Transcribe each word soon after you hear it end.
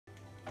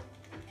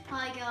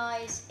Hi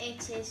guys,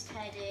 it is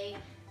Teddy,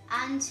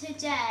 and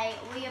today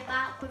we are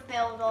back with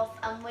Build Off,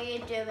 and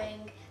we are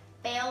doing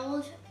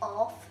Build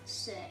Off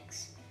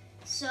 6.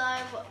 So,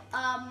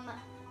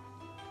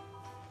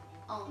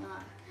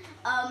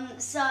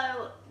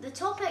 so the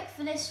topic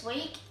for this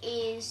week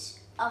is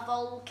a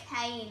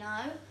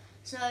volcano.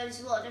 So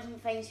there's a lot of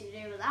different things to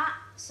do with that.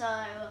 So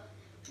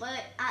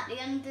at the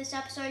end of this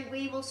episode,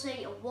 we will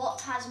see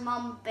what has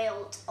Mum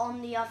built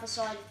on the other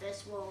side of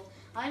this wall.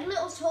 I had a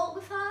little talk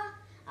with her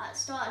at the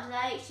start of the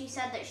day. She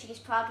said that she's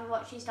proud of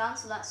what she's done,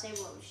 so let's see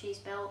what she's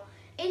built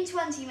in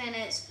 20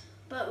 minutes.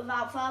 But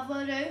without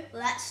further ado,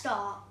 let's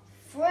start.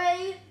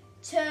 3,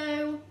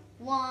 2,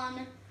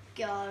 1,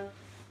 go.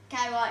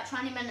 Okay, right,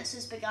 20 minutes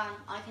has begun.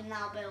 I can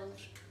now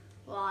build.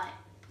 Right,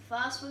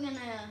 first we're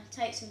gonna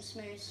take some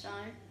smooth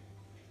stone.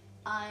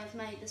 I've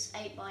made this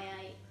 8 by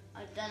 8.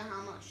 I don't know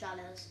how much that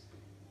is.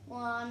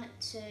 1,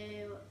 2,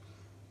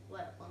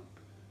 wait,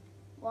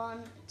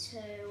 1, 2,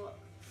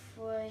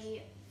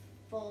 3,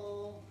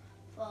 4,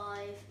 5,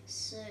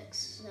 6,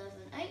 7,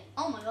 8.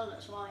 Oh my god,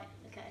 that's right.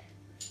 Okay.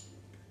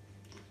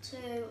 2,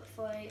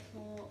 3,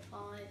 4,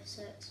 5,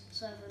 6,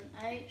 7,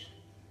 8.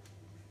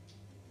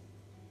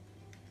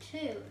 2,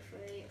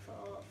 3,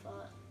 4,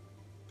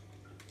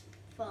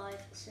 5,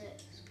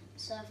 6,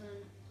 7,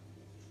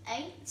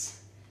 8.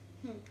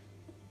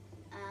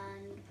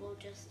 And we'll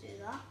just do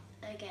that.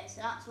 Okay, so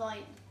that's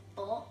like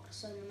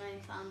box and the main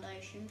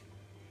foundation.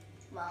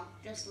 Well,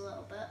 just a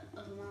little bit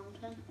of a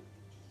mountain.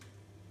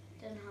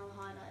 Don't know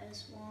how high that is.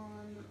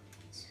 1,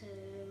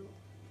 2,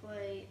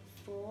 3,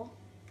 4.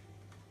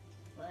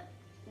 Wait,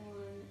 1,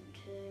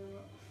 2,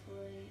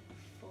 3,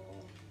 4.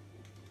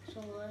 So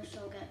this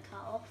will get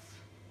cut off.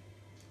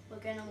 We're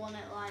gonna want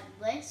it like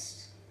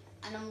this,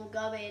 and then we'll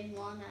go in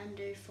 1 and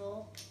do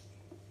 4.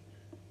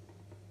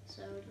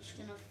 So we're just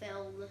gonna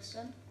fill this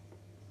in.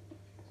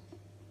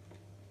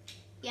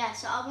 Yeah,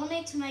 so I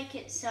wanted to make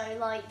it so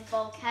like the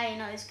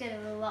volcano is going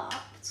to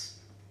erupt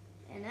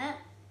in it.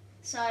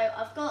 So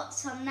I've got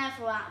some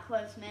netherrack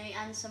with me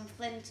and some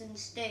flint and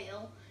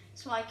steel,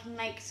 so I can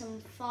make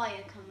some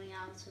fire coming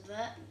out of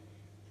it.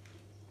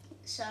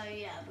 So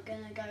yeah, we're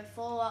going to go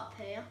 4 up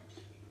here,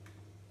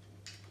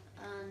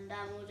 and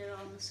then we'll do it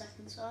on the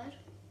second side.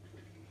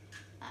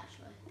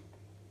 Actually,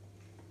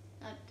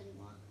 that didn't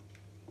work.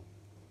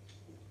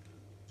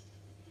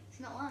 It's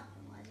not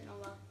working. Why is it not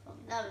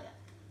working? There we go.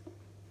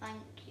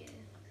 Thank you.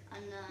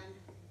 And then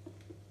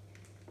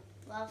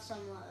we'll have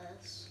some like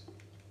this.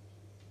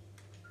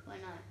 Wait,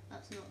 no,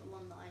 that's not the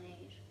one that I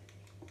need.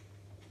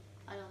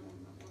 I don't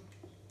want that one.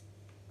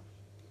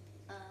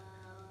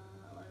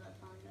 Where did I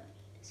find it?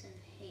 It's in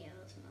here,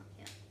 isn't it?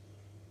 Yeah.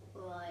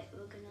 Right,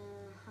 we're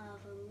gonna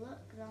have a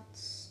look.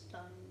 That's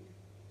stone.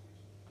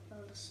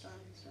 All the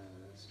stone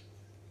servers.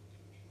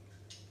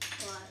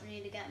 Right, we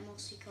need to get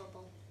mossy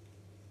cobble.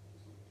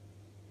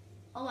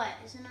 Oh wait,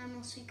 is there no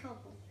mossy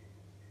cobble?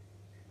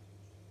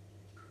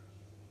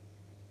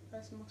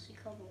 Where's mossy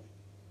cobble?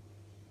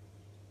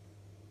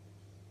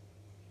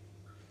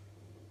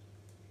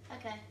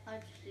 Okay, I'll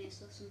just use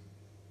this one.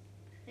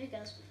 Here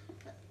goes.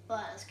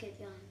 Right, let's keep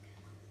going.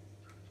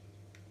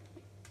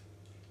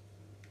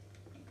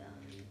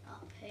 Going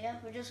up here.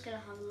 We're just going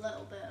to have a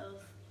little bit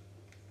of...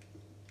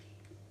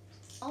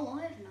 Oh,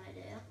 I have an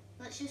idea.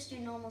 Let's just do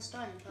normal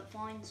stone and put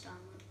vines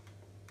down there.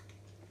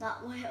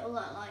 That way it'll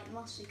look like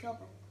mossy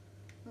cobble.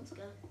 Let's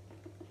go.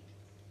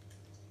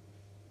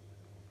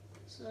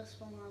 So this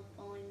one will have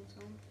vines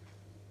on.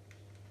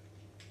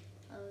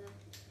 Oh yeah.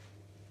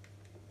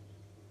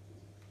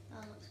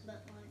 That looks a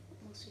bit like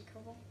mossy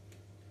cobble.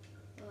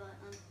 Right,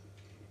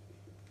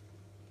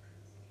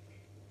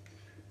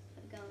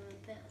 we're going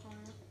a bit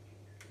higher.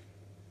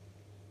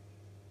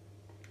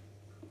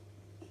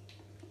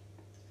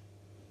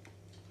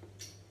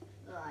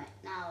 Right,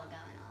 now we're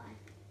going high.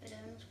 We're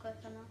doing this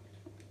quicker now.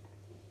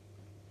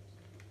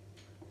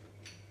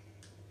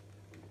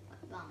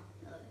 Like bam,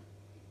 there we go.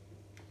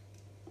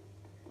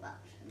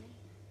 That's for me.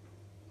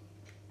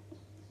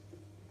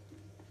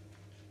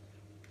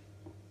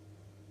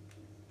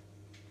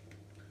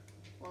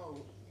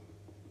 Whoa.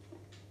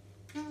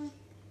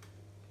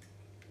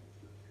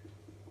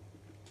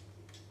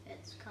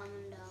 It's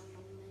coming down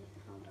on me.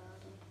 How dare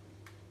you?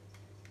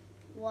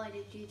 Why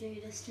did you do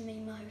this to me,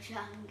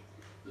 Mojang?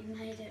 You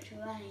made it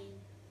rain.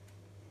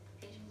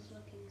 It was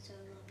looking so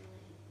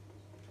lovely.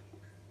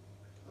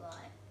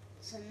 Right.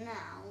 So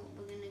now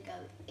we're gonna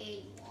go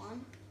in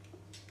 1.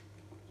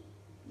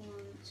 1,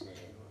 2,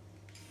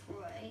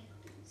 3.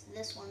 So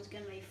this one's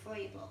going to be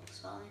 3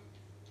 blocks high.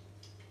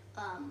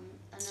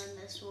 And then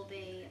this will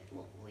be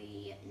what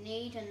we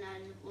need, and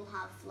then we'll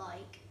have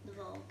like the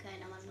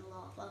volcano and the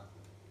lava,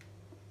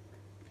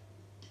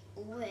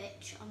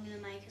 which I'm going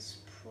to make a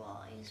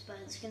surprise, but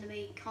it's going to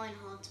be kind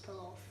of hard to pull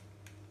off.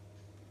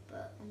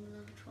 But I'm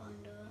going to try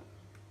and do it.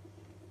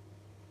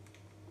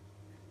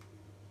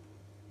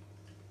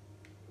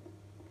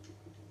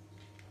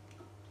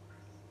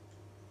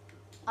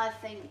 I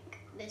think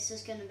this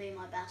is going to be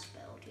my best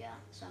build, yeah.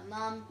 So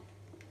Mum,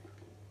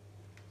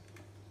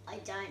 I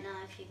don't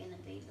know if you're going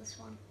to beat this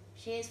one.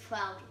 She is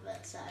proud of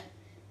it, so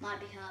might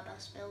be her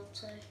best build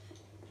too.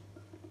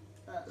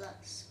 But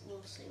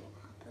we'll see what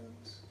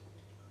happens.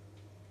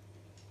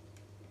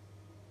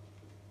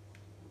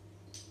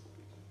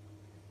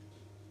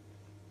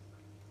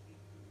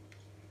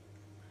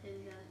 Here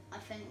we go. I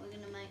think we're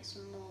gonna make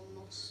some more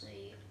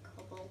mossy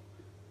cobble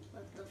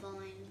with the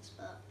vines,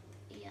 but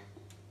yeah.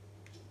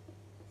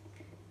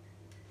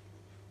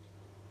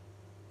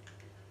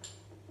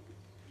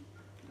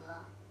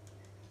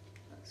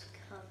 Let's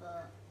cover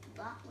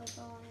that with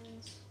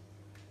vines.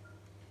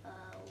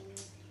 We'll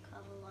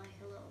cover like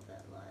a little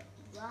bit like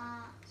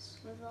that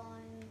with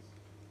vines.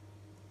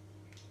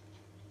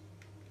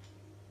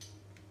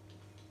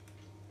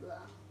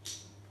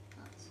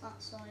 That's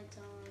that side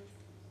done.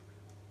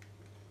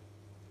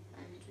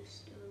 And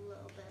just do a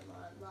little bit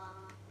like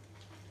that.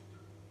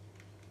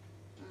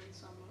 And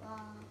some of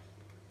that.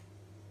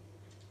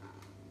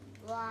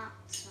 And that.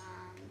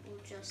 And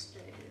we'll just do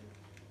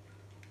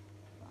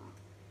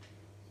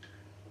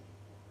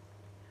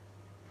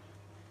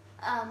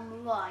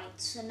right,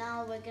 so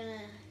now we're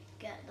gonna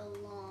get the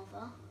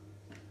lava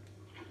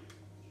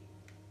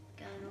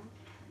going on.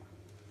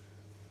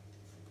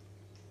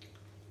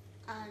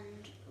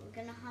 And we're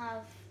gonna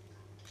have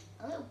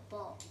a little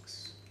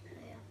box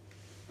here.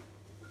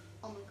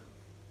 Oh my god.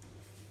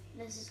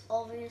 This is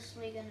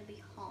obviously gonna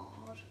be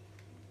hard.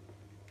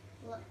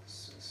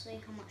 Let's see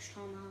how much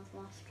time I have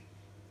left.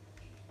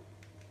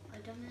 I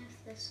don't know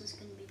if this is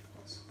gonna be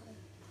possible.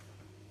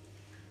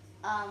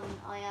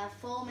 I have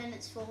 4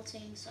 minutes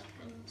 14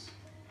 seconds.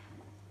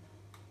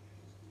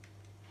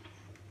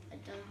 I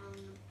don't have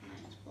enough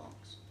minutes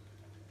blocks.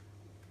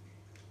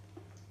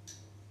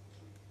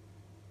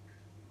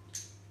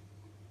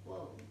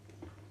 Whoa.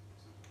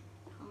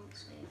 Can't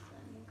see a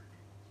thing.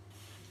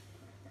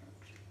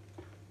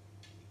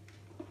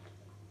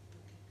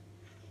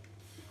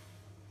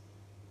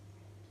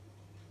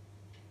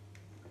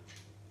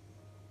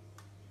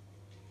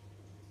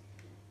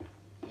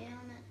 Yeah,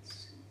 and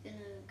it's gonna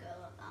go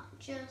like that,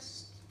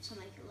 just to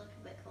make it look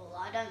a bit cooler.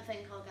 I don't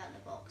think I'll get the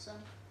box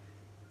on.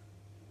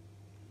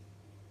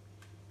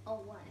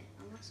 Oh wait,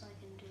 unless I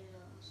can do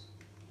this.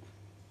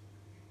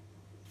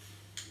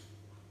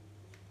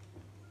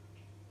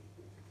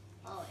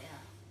 Oh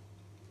yeah.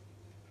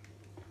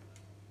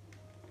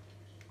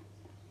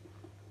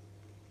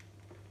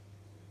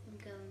 I'm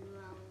going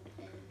around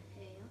in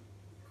here.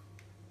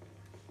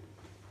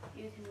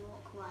 You can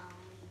walk around.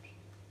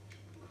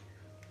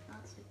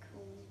 That's a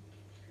cool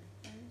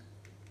thing.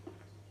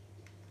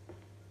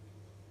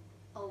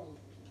 Oh,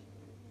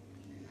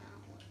 now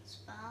it's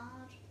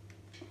bad.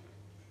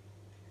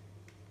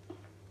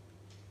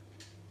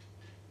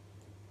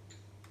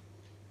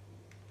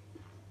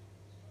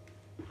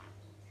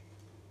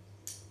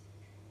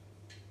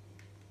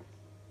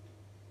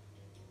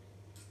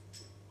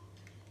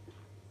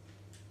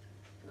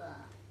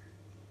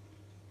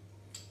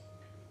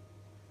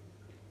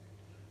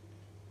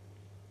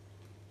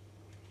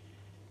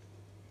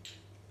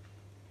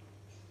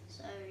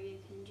 So you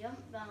can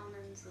jump down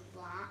into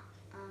that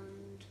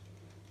and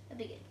it'll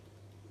be good.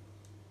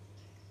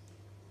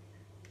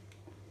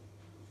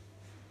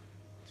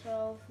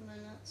 12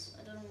 minutes.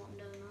 I don't know what I'm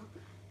doing now.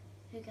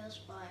 Who goes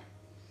by?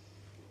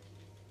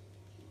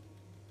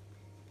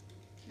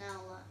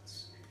 Now let's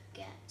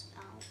get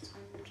out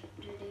and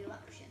do the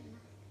eruption.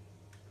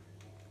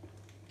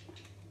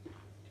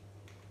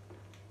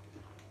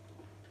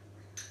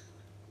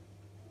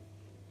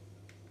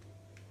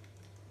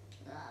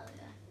 There we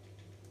go.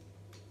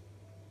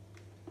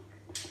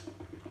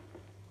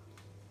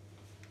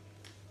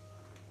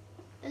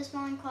 This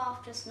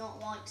Minecraft does not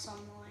like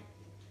sunlight.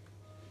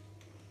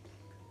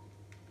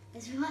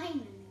 It's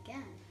raining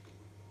again.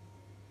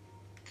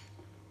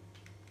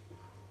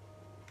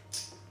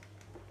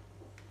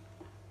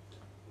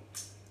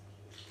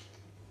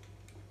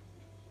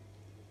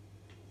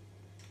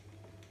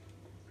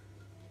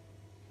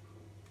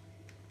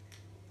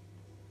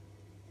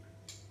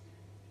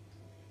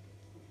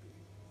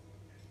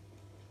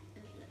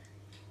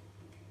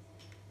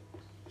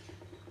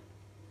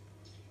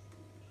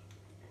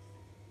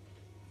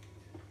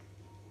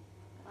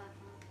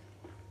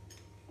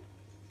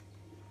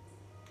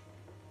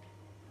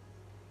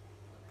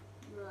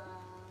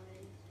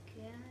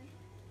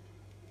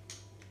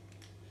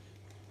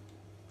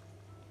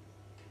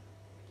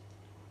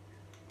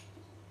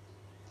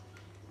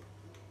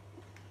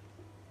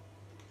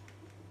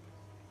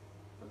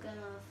 We're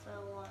gonna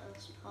fill out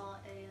this part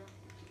here.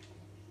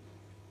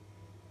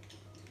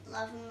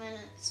 11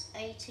 minutes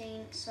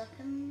 18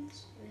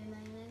 seconds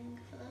remaining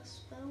for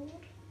this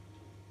build.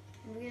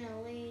 And we're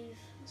gonna leave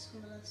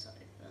some of this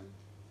open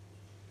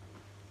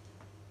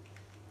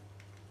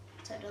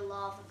so the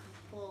lava can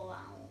pour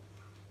out.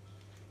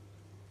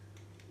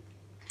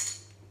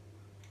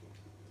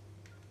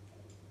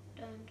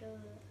 Don't do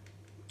it.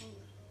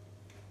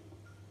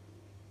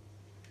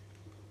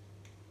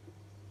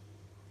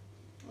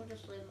 We'll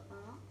just leave it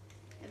like that,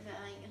 if it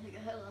ain't gonna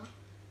go there.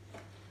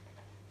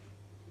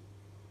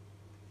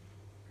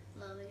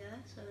 There we go,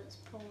 so it's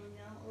pouring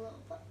out a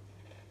little bit.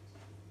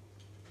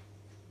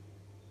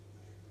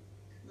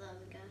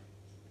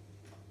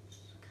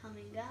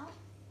 coming out.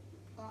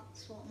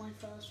 That's what my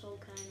first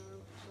volcano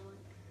looks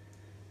like.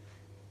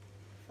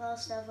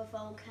 First ever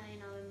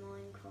volcano in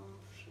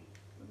Minecraft.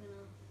 We're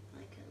gonna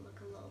make it look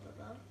a little bit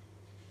better.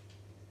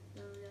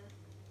 There we go.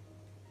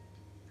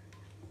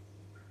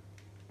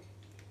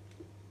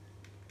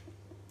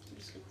 I'm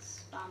just gonna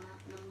spam it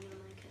and I'm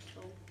gonna make it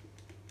tall.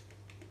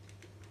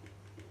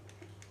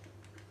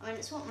 I mean,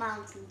 it's what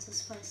mountains are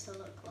supposed to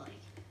look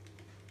like.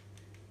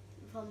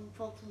 The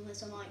problem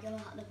is I might go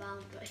out the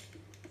boundary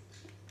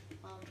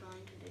while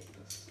trying to do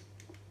this.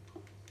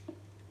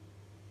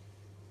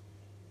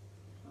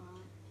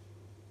 Right.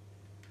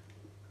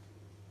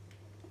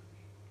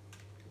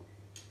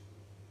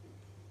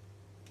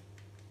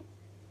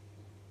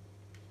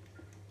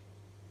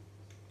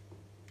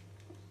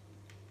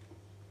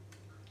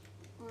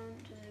 One,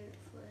 two,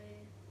 three.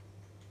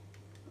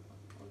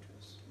 I'll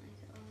just make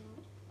it on.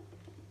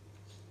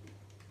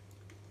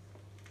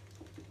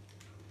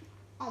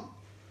 Oh,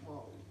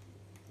 whoa.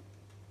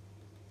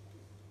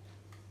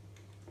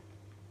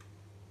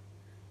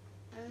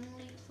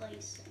 Only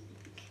placing.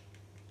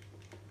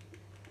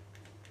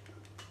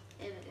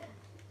 Here we go.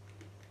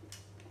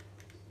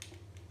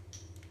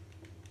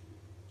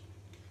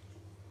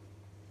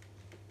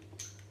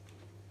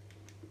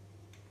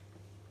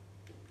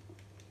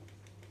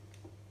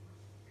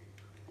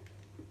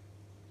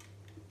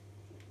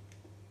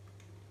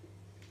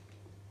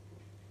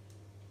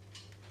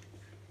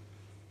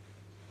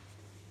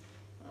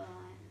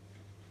 Right.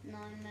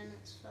 9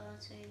 minutes,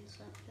 13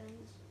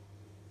 seconds.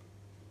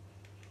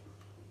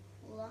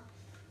 Left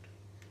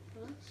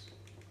for this.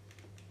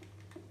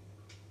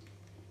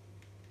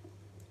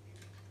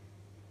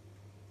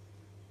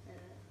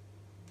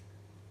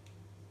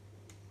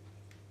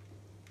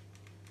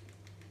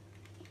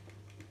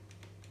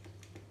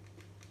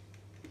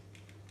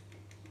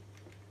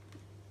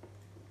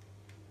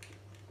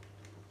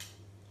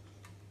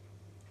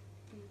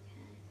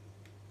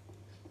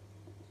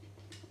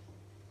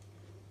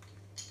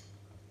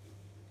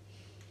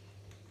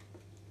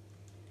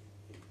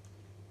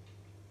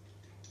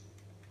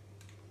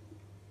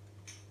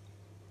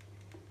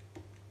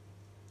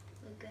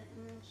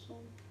 Getting this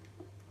one.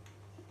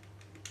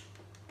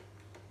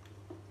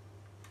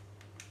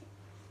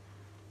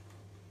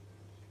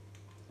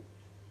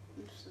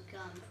 I'm just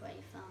going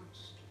pretty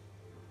fast.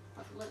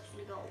 I've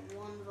literally got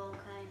one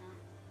volcano.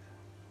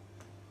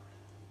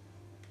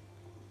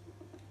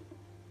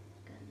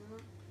 Getting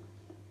that.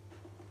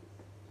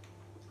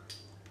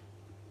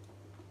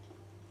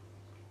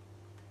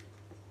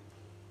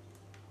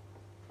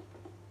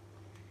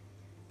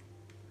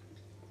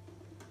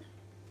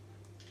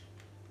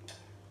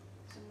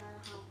 Doesn't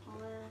matter how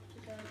high I have to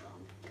go, but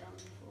I'm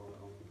going for it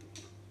all.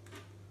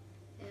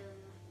 Here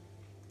we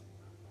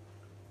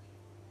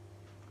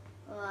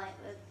go. Right,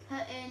 we're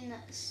putting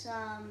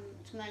some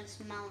to make this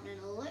mountain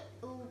a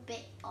little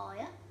bit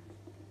higher.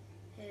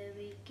 Here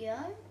we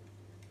go.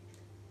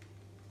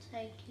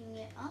 Taking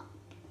it up.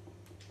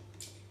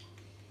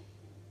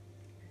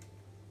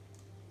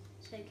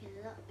 Taking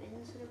it up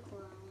into the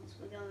clouds.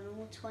 We're going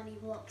all 20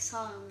 blocks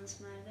high on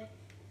this movie.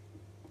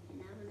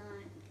 You never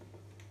know.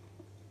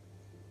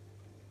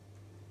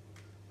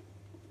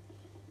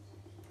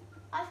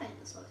 I think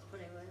this looks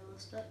pretty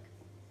realistic.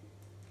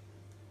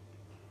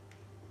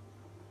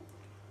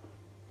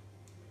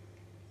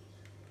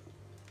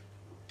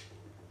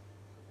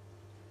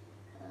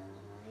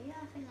 Yeah,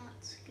 I think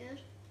that's good.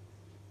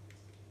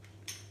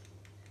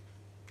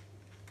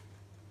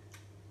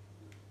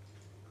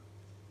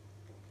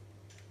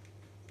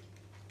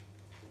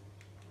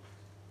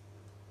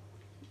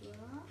 Yeah.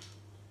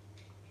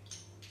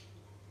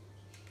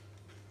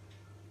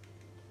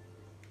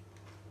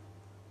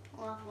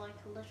 I'll have like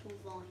a little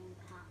vine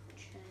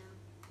patch here.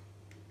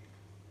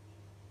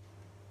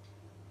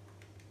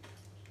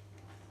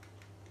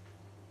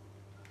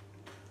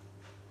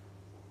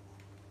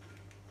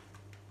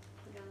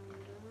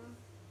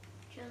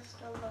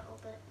 Just a little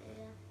bit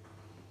here.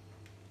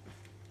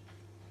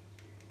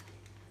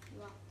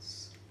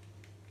 That's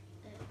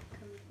it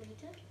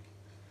completed.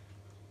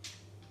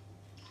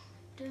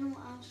 Don't know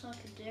what else I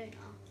could do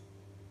now.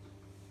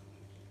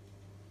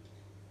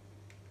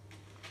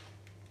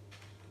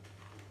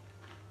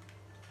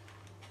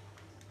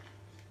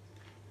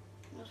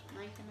 Just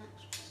making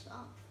extra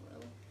stuff,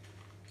 really.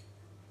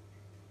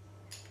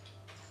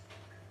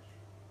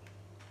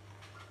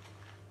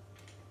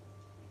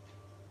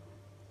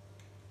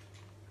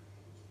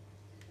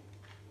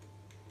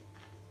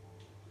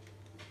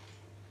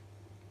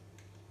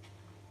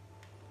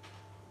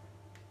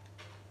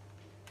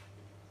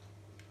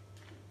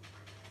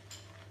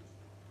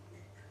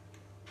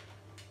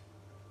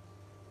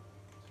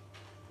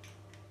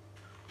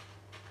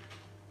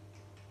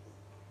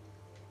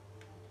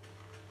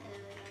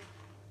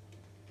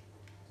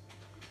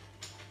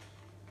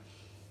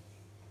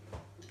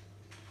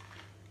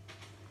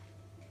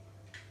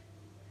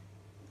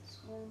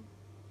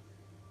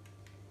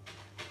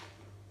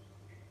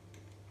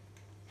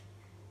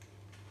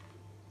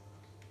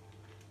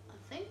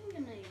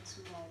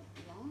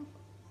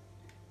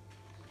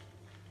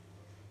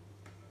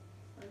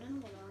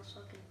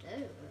 else I can do,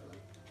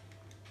 really.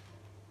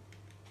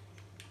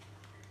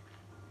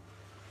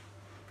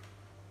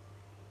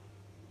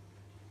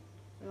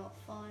 We've got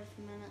 5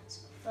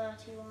 minutes,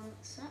 31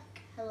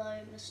 sec. Hello,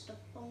 Mr.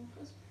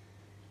 Bonkers.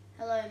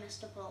 Hello,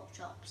 Mr. Pork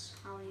Chops.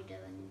 How are you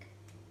doing?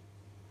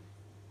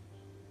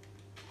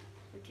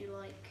 Would you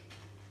like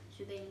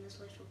to be in this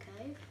little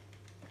cave?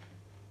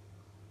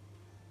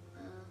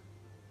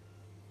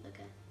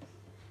 Okay.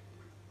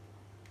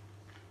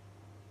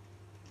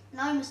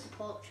 No, Mr.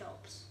 Pork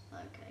Chops.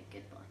 Okay,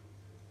 goodbye.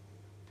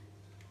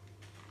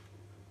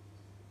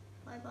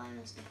 Bye bye,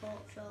 Mr.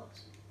 Pork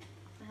Chops.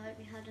 I hope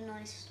you had a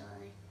nice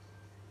day.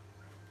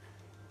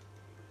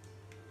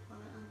 Right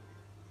then.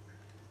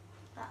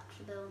 Back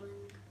to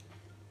building.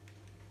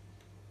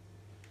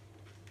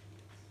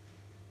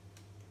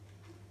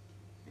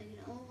 Making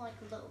it all like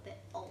a little bit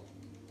old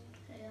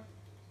here.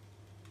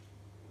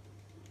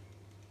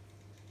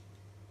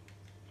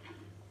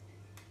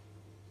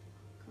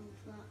 Come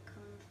for that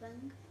kind of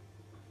thing.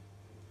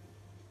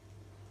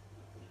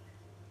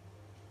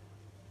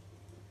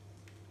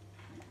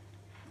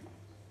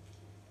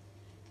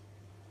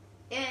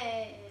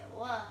 Yeah,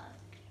 what?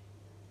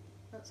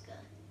 Let's go.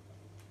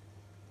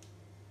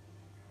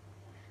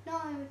 No,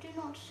 do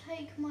not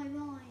take my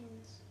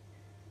vines.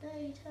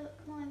 They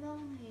took my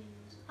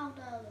vines. How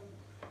dare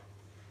them?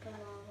 Come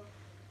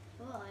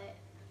on. Right.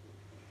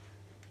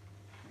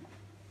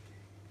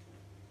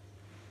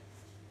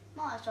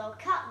 Might as well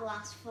cut the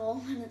last 4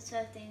 minutes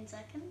 15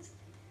 seconds.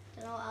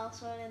 Don't know what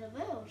else we're going to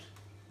build.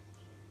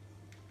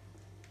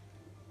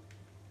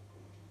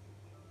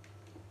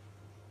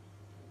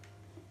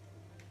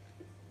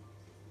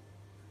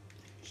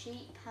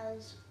 Sheep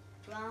has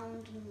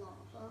drowned in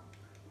lava.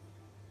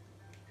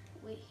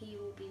 He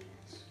will be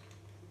missed.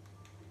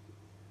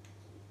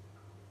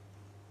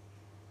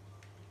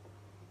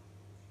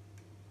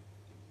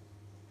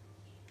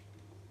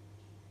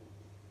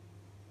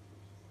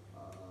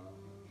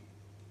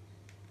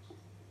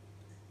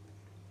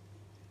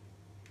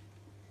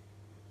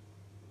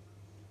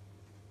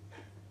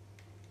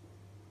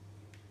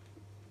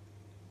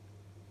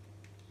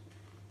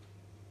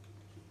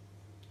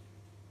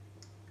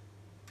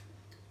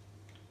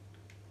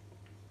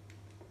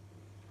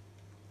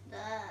 There,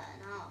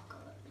 now I've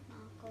got it.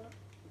 Now I've got it.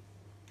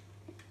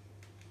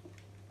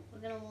 We're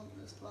going to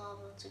want this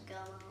lava to go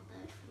out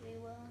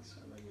everywhere, so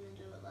we're going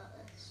to do it like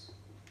this.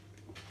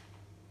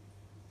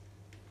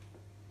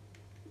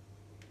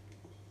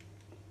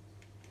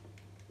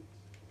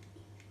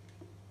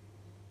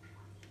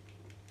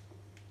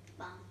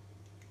 Bam.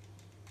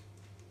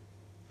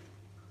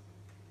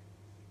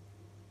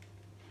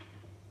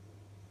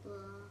 Blah.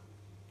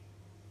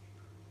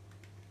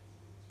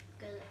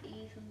 Get it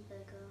even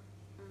bigger.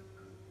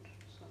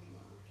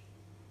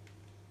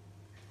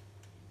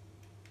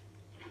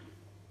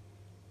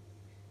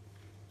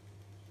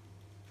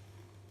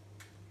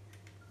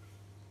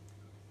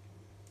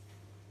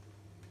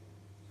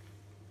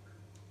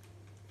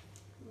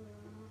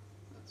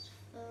 Let's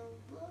fill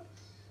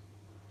this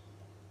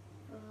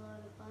with a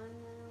load of bone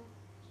meal.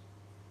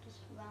 Just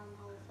around the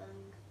whole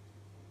thing.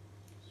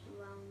 Just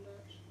around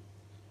it.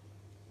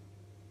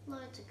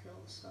 Loads of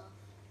cool stuff.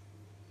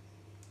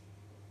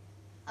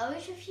 I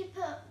wish if you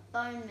put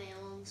bone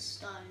meal on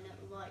stone it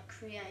would like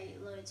create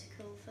loads of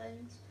cool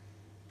things.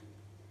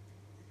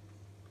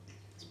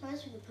 I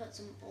suppose we could put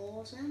some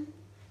ores in.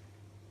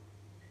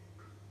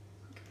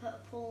 We could put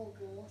a pool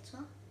of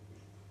water.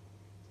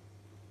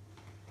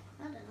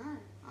 I don't know,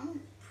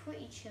 I'm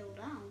pretty chilled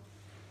out.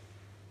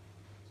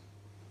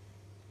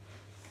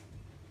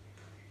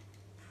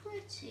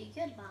 Pretty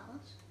good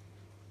about this.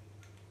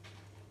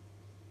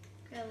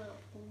 Get a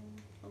little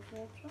pool of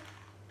water.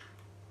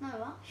 No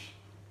rush.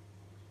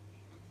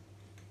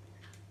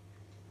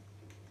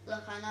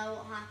 Look, I know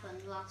what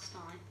happened last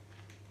time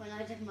when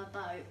I did my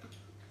boat.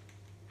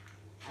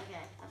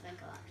 Okay, I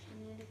think I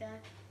actually need to go.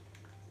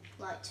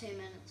 Like 2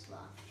 minutes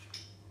left.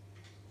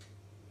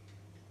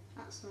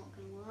 That's not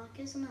going to work,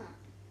 isn't it?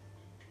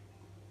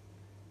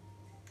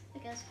 I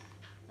guess,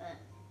 but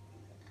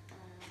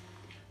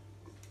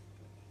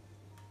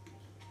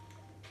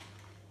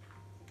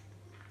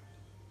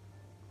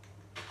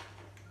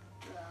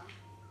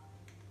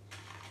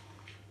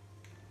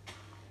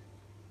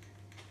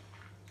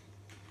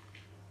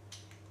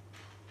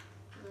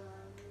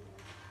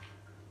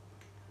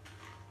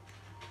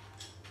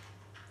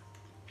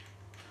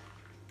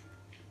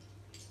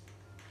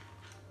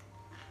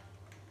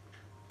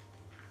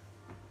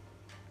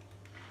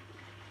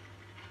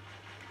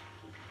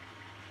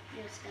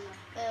just gonna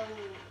fill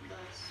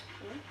this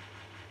pool.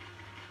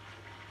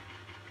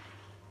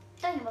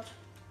 Dang it.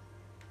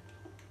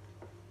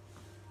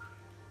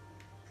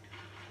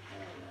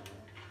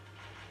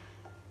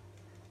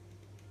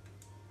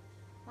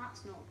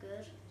 That's not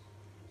good.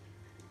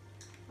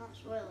 That's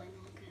really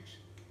not good.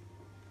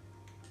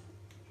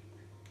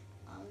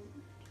 I want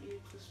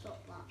you to stop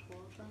that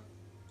water.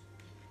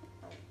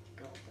 Oh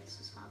god, this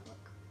is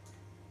havoc.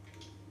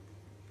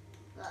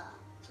 There,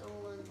 it's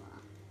all in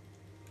there.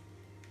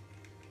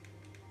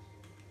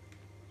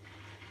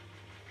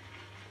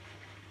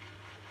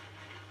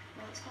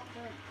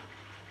 done.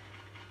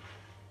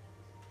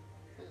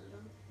 Is it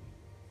done?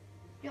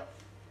 Yep,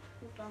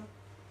 all done.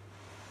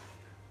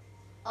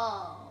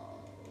 Oh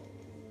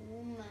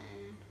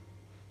man.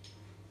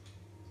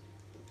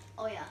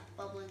 Oh yeah,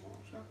 bubbling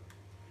water.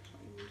 That's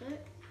what you do.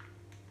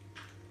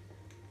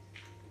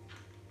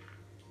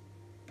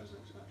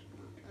 Doesn't touch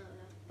that. There we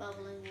go.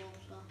 Bubbling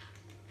water.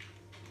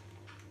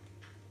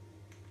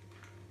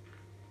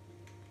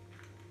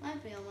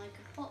 Maybe I'll make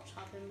a hot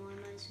tub in my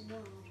amazing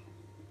world.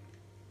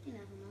 You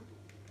never know.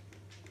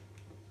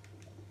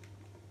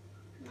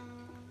 No,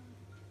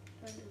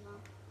 don't do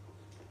that.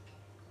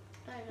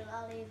 Don't do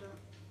that either.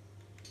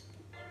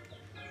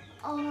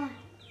 Oh no.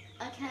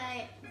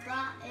 Okay,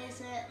 that is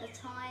it. The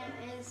time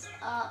is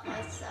up.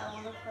 I so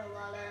want to fill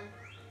that in.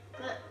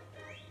 But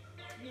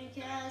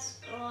who cares?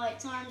 Alright,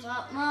 time's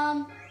up,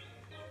 Mum.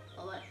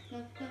 Oh wait,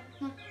 no,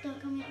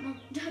 don't come yet, Mum.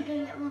 Don't go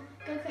yet, Mum.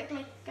 Go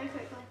quickly, go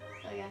quickly.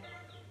 There we go.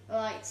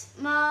 Right,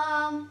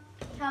 Mum,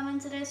 come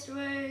into this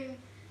room.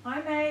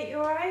 Hi mate, you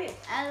alright?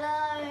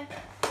 Hello.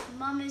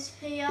 Mum is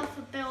here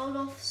for build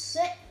off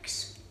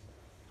 6.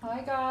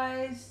 Hi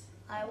guys.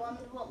 I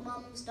wonder what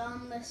Mum's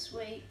done this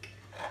week.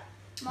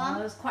 I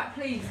Mum, was quite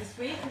pleased this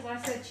week, as I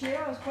said to you,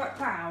 I was quite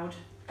proud.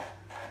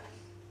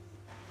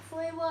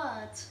 3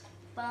 words.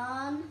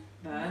 Burn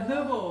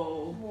The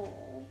ball.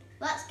 wall.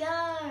 Let's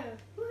go.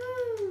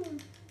 Woo.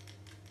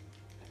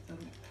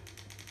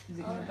 Is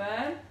it going to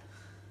burn?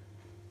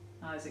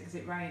 Oh, is it because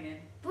it's raining?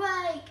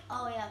 Break.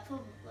 Oh yeah,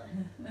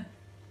 probably.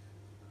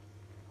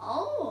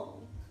 Oh,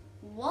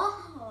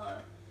 wow.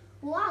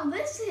 Wow,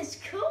 this is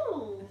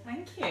cool.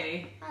 Thank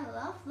you. I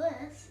love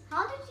this.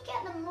 How did you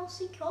get the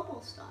mossy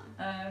cobblestone?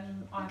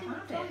 I couldn't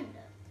found find it. it.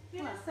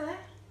 Yeah, Where? it's there.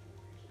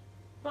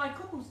 By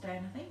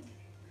cobblestone, I think.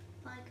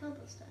 By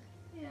cobblestone.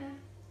 Yeah.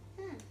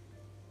 Hmm.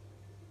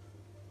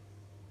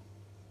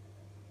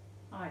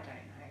 I don't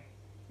know.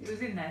 It was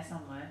in there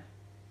somewhere.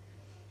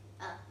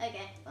 Oh,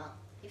 okay. Well,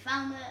 you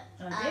found it.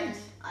 I did.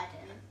 I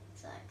didn't.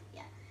 So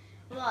yeah.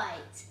 Right.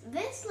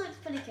 This looks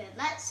pretty good.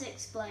 Let's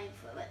explain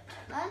through it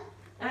then.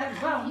 What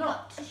have Well, you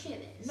not got to show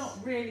us? not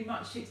really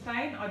much to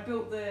explain. I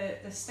built the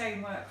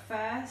stonework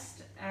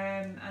first,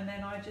 and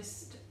then I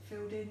just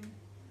filled in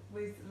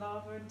with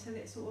lava until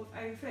it sort of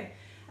overflew.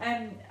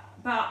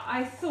 But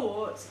I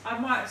thought I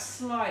might have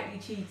slightly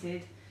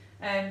cheated,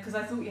 because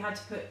I thought you had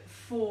to put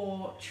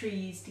 4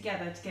 trees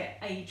together to get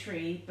a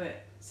tree,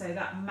 but so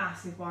that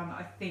massive one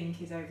I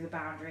think is over the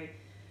boundary.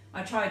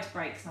 I tried to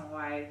break some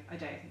away. I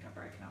don't think I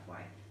broke enough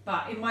away.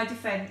 But in my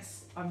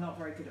defence, I'm not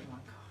very good at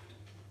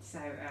Minecraft. So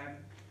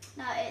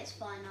No, it's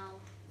fine.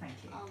 thank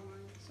you. I'll run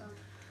some.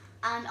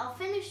 And I'll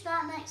finish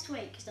that next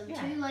week because I'm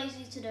Yeah. too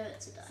lazy to do it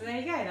today. So there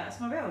you go. That's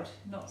my build.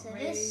 Not So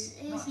really this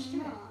much is to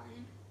it.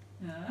 mine.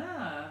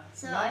 Ah,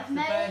 So like I've the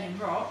made burning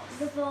rocks.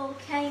 the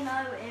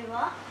volcano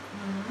era.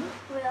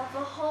 Mm-hmm. We have a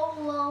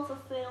whole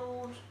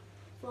lava-filled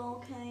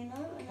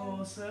volcano. And then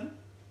Awesome.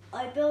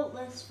 I built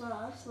this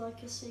first,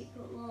 like a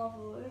secret lava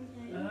room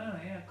here. Oh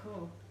yeah,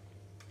 cool.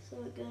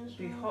 So it goes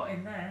Be round. hot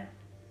in there.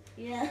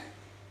 Yeah,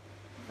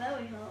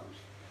 very hot.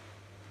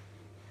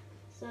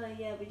 So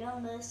yeah, we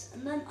done this,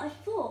 and then I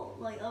thought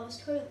like I was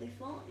totally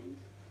fine.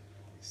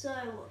 So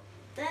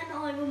then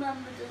I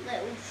remembered a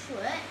little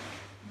trick,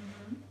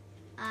 Mm-hmm.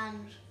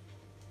 and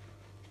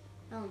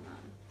oh no.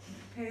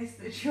 It appears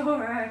that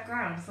your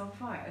ground is on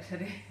fire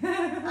today.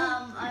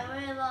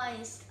 I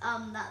realised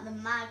that the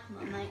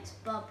magma makes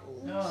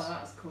bubbles. Oh,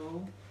 that's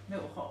cool.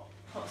 Little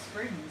hot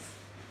springs.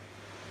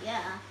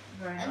 Yeah.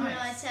 Very And then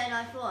I nice. said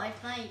I thought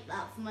I'd make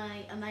that for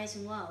my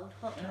amazing world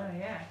hot tub. Oh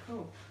yeah,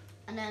 cool.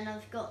 And then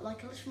I've got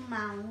like a little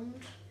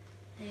mound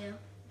here,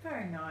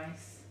 Very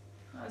nice.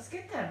 That's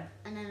good then.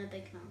 and then a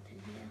big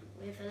mountain here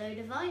with a load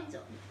of vines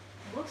on.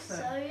 Awesome.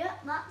 So yeah,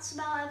 that's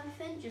about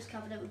everything. Just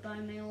covered it with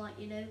bone meal like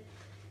you do.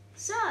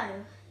 So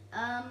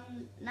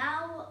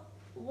now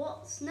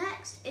what's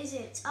next? Is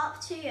it up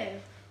to you?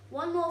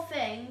 One more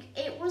thing.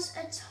 It was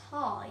a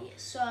tie,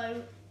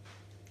 so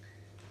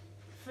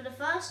for the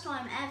first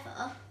time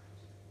ever,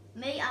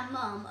 me and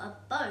Mum are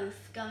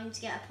both going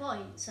to get a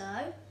point.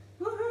 So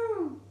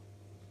Woohoo!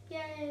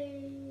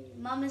 yay!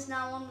 Mum is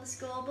now on the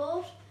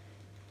scoreboard.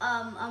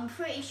 I'm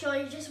pretty sure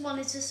you just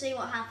wanted to see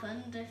what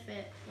happened if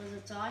it was a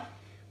tie.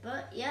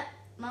 But yeah,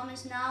 Mum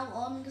is now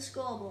on the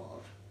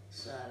scoreboard.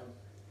 So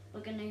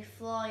we're going to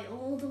fly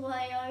all the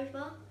way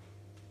over,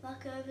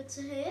 back over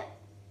to here.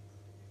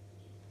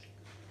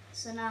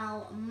 So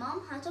now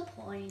Mum had a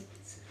point.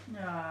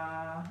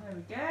 Ah, there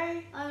we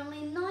go.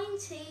 Only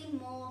 19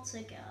 more to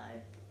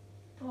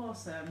go.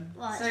 Awesome.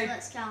 Right, so So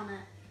let's count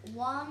it.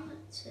 1,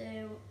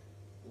 2,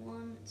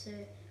 1,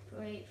 2,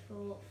 3,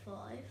 4, 5.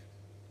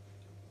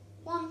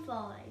 1,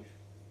 5.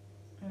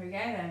 there we go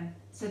then.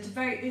 So to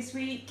vote this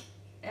week,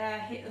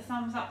 hit the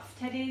thumbs up for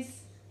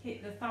Teddy's,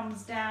 hit the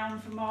thumbs down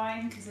for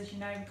mine, because as you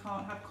know we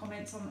can't have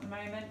comments on at the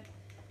moment.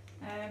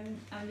 And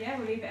yeah,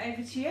 we'll leave it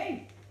over to you.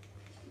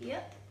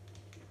 Yep.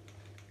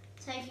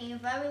 Taking a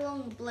very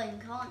long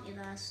blink, aren't you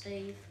there,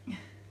 Steve?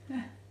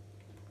 There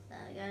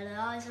we go, the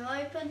eyes are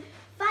open.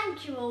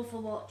 Thank you all for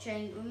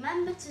watching.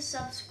 Remember to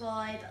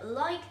subscribe,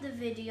 like the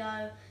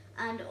video,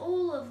 and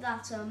all of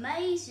that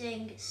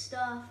amazing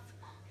stuff.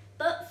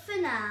 But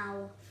for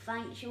now,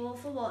 thank you all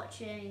for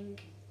watching.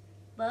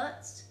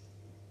 But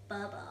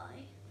bye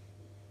bye.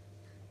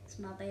 It's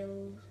my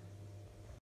bills.